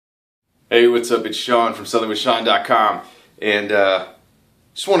Hey, what's up? It's Sean from sellingwithsean.com, and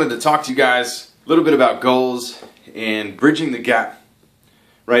just wanted to talk to you guys a little bit about goals and bridging the gap.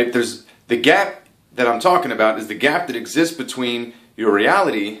 Right? There's the gap that I'm talking about is the gap that exists between your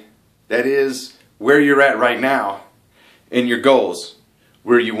reality, that is where you're at right now, and your goals,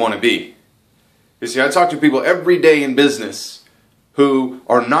 where you want to be. You see, I talk to people every day in business who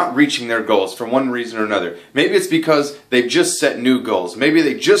are not reaching their goals for one reason or another. Maybe it's because they've just set new goals. Maybe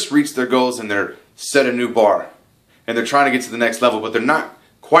they just reached their goals and they're set a new bar. And they're trying to get to the next level, but they're not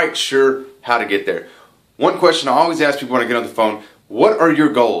quite sure how to get there. One question I always ask people when I get on the phone, what are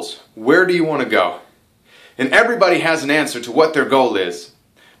your goals? Where do you want to go? And everybody has an answer to what their goal is.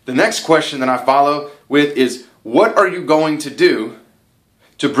 The next question that I follow with is, what are you going to do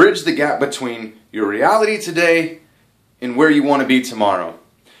to bridge the gap between your reality today and where you want to be tomorrow?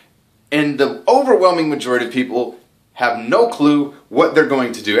 And the overwhelming majority of people have no clue what they're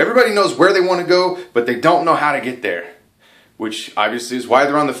going to do. Everybody knows where they want to go, but they don't know how to get there, which obviously is why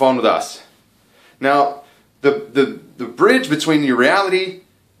they're on the phone with us. Now, the bridge between your reality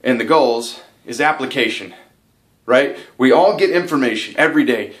and the goals is application, right? We all get information every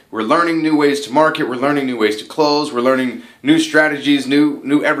day. We're learning new ways to market, we're learning new ways to close, we're learning new strategies,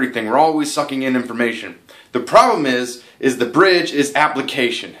 new everything. We're always sucking in information. The problem is the bridge is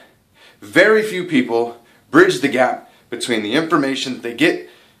application. Very few people bridge the gap between the information that they get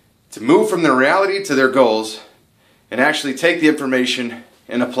to move from their reality to their goals and actually take the information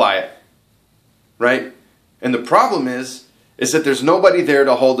and apply it. Right? And the problem is that there's nobody there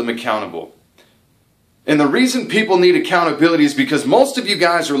to hold them accountable. And the reason people need accountability is because most of you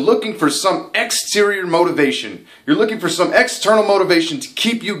guys are looking for some exterior motivation. You're looking for some external motivation to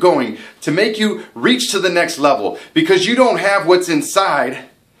keep you going, to make you reach to the next level, because you don't have what's inside,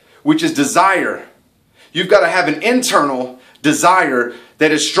 which is desire. You've got to have an internal desire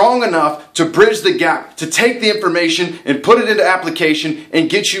that is strong enough to bridge the gap, to take the information and put it into application and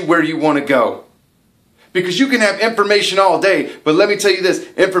get you where you want to go. Because you can have information all day, but let me tell you this,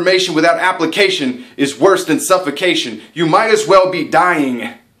 information without application is worse than suffocation. You might as well be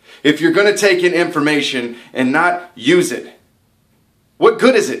dying if you're going to take in information and not use it. What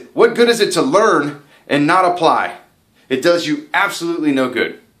good is it? What good is it to learn and not apply? It does you absolutely no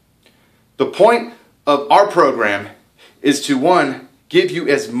good. The point of our program is to, one, give you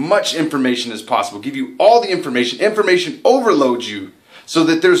as much information as possible, give you all the information. Information overloads you so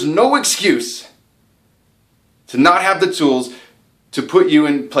that there's no excuse to not have the tools to put you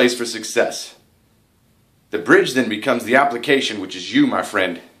in place for success. The bridge then becomes the application, which is you, my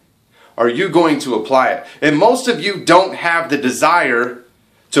friend. Are you going to apply it? And most of you don't have the desire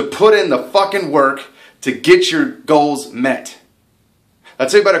to put in the fucking work to get your goals met. I'll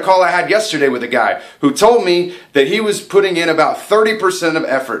tell you about a call I had yesterday with a guy who told me that he was putting in about 30% of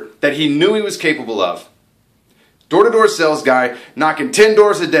effort that he knew he was capable of. Door-to-door sales guy, knocking 10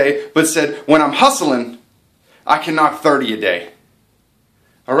 doors a day, but said, when I'm hustling, I can knock 30 a day.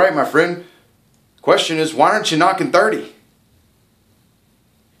 All right, my friend. Question is, why aren't you knocking 30?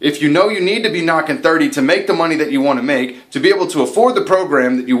 If you know you need to be knocking 30 to make the money that you want to make, to be able to afford the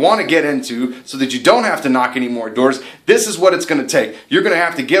program that you want to get into so that you don't have to knock any more doors, this is what it's going to take. You're going to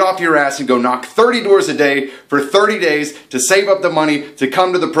have to get off your ass and go knock 30 doors a day for 30 days to save up the money to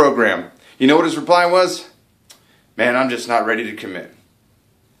come to the program. You know what his reply was? Man, I'm just not ready to commit.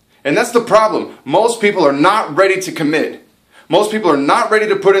 And that's the problem. Most people are not ready to commit. Most people are not ready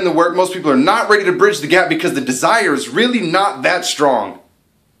to put in the work. Most people are not ready to bridge the gap because the desire is really not that strong.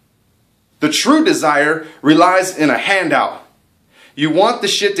 The true desire relies in a handout. You want the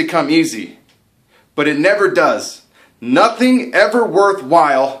shit to come easy, but it never does. Nothing ever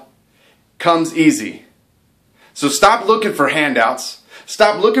worthwhile comes easy. So stop looking for handouts.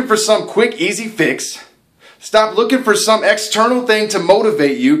 Stop looking for some quick, easy fix. Stop looking for some external thing to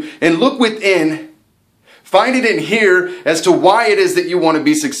motivate you and look within. Find it in here as to why it is that you want to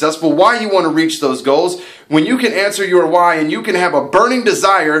be successful, why you want to reach those goals. When you can answer your why and you can have a burning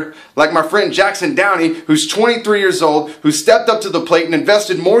desire, like my friend Jackson Downey, who's 23 years old, who stepped up to the plate and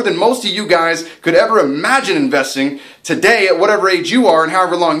invested more than most of you guys could ever imagine investing today at whatever age you are and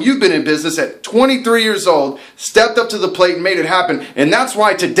however long you've been in business, at 23 years old, stepped up to the plate and made it happen. And that's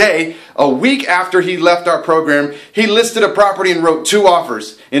why today, a week after he left our program, he listed a property and wrote 2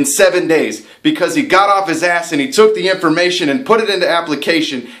 offers in 7 days because he got off his ass and he took the information and put it into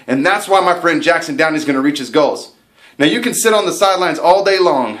application. And that's why my friend Jackson Downey is going to reach his goals. Now you can sit on the sidelines all day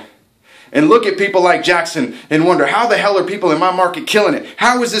long and look at people like Jackson and wonder, how the hell are people in my market killing it?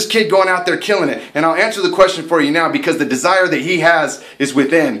 How is this kid going out there killing it? And I'll answer the question for you now, because the desire that he has is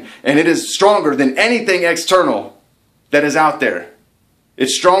within, and it is stronger than anything external that is out there.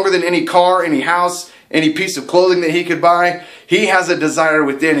 It's stronger than any car, any house, any piece of clothing that he could buy. He has a desire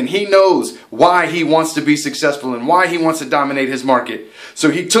within, and he knows why he wants to be successful and why he wants to dominate his market. So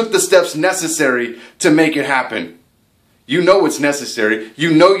he took the steps necessary to make it happen. You know what's necessary.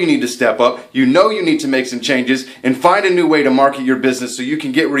 You know you need to step up. You know you need to make some changes and find a new way to market your business so you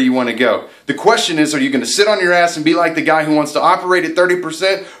can get where you want to go. The question is, are you going to sit on your ass and be like the guy who wants to operate at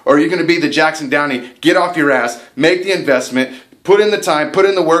 30%? Or are you going to be the Jackson Downey, get off your ass, make the investment, put in the time, put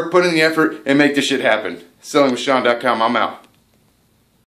in the work, put in the effort, and make this shit happen? SellingWithSean.com. I'm out.